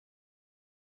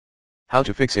How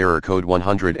to fix error code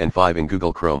 105 in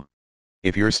Google Chrome.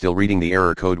 If you're still reading the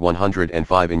error code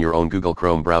 105 in your own Google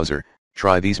Chrome browser,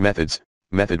 try these methods.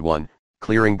 Method 1,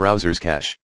 clearing browser's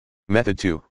cache. Method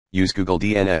 2, use Google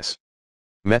DNS.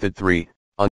 Method 3,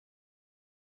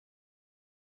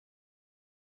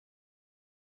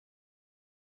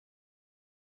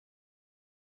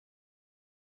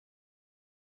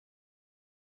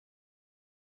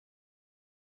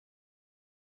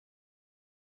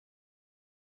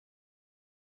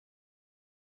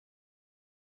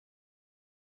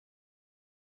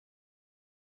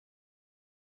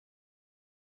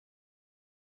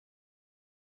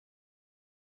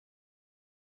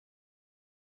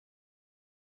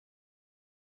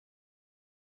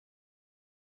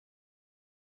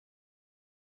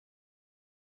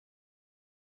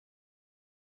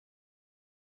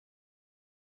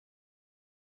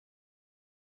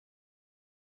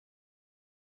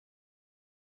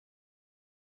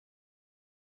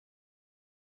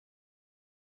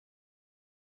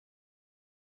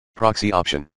 proxy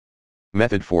option.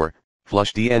 Method 4,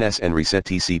 flush DNS and reset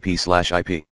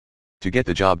TCP/IP. To get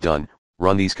the job done,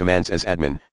 run these commands as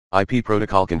admin: IP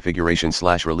protocol configuration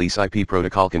 /release IP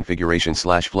protocol configuration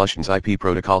 /flushtns IP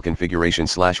protocol configuration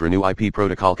 /renew IP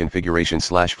protocol configuration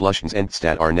 /flushtns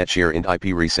entstat r netshare int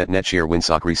IP reset netshare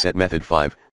winsock reset. Method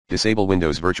 5, disable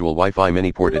Windows Virtual Wi-Fi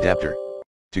mini port adapter.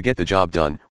 To get the job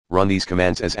done, run these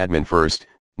commands as admin first: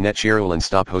 netshare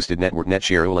stop hosted network,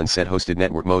 netshare set hosted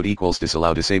network mode equals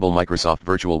disallow, disable Microsoft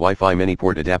Virtual Wi-Fi mini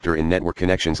port adapter in network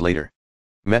connections later.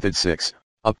 Method 6,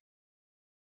 up.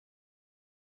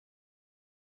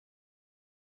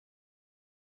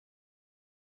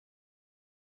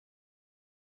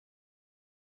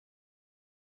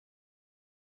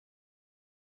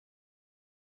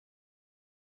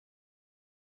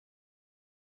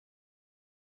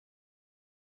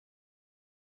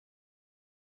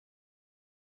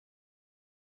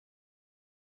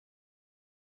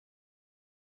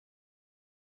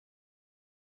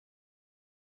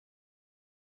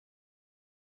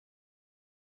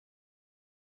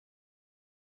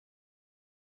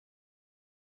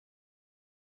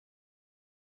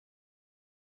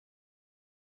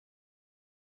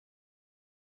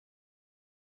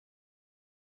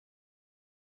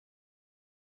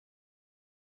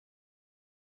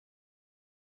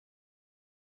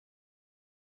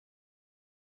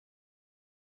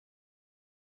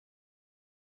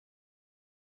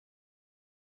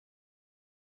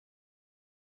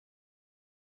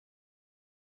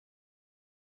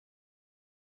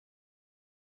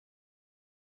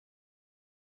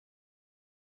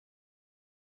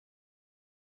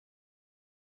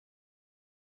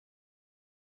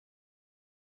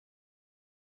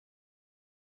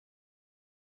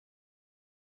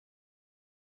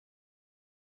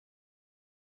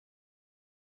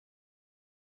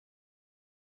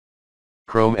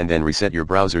 Chrome and then reset your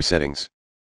browser settings.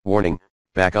 Warning,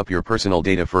 back up your personal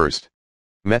data first.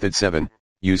 Method 7,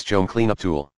 use Chrome cleanup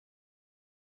tool.